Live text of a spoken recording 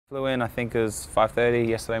Flew in, I think it was 5:30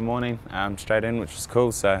 yesterday morning, straight in, which was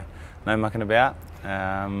cool, so no mucking about,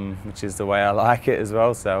 which is the way I like it as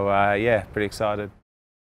well, so yeah, pretty excited.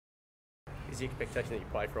 Is the expectation that you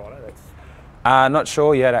play Friday? Not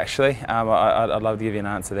sure yet, actually. I'd love to give you an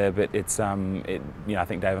answer there, but it's I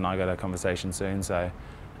think Dave and I got a conversation soon, so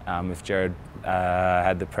if Jared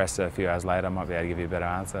had the presser a few hours later, I might be able to give you a better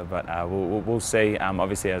answer. But we'll see.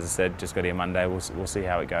 Obviously, as I said, just got here Monday. We'll see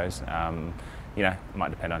how it goes. It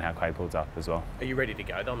might depend on how Quade pulls up as well. Are you ready to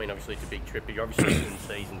go? I mean, obviously it's a big trip, but you're obviously in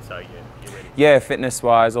season, so you're ready. Yeah,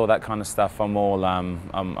 fitness-wise, all that kind of stuff. I'm all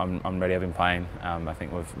I'm ready. I've been playing. I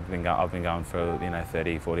think I've been going for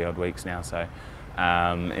 30, 40 odd weeks now. So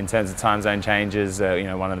in terms of time zone changes,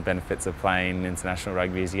 one of the benefits of playing international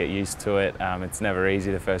rugby is you get used to it. It's never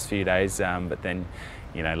easy the first few days, but then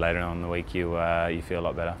later on in the week you feel a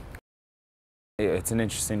lot better. It's an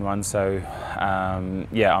interesting one. So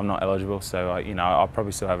yeah, I'm not eligible, so I'll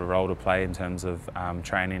probably still have a role to play in terms of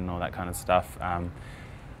training and all that kind of stuff.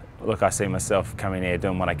 Look, I see myself coming here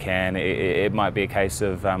doing what I can. It might be a case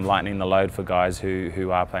of lightening the load for guys who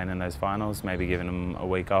are playing in those finals, maybe giving them a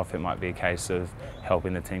week off. It might be a case of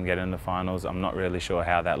helping the team get into finals. I'm not really sure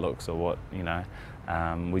how that looks or what,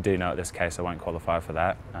 we do know at this case I won't qualify for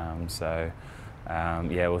that.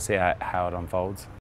 Yeah, we'll see how it unfolds.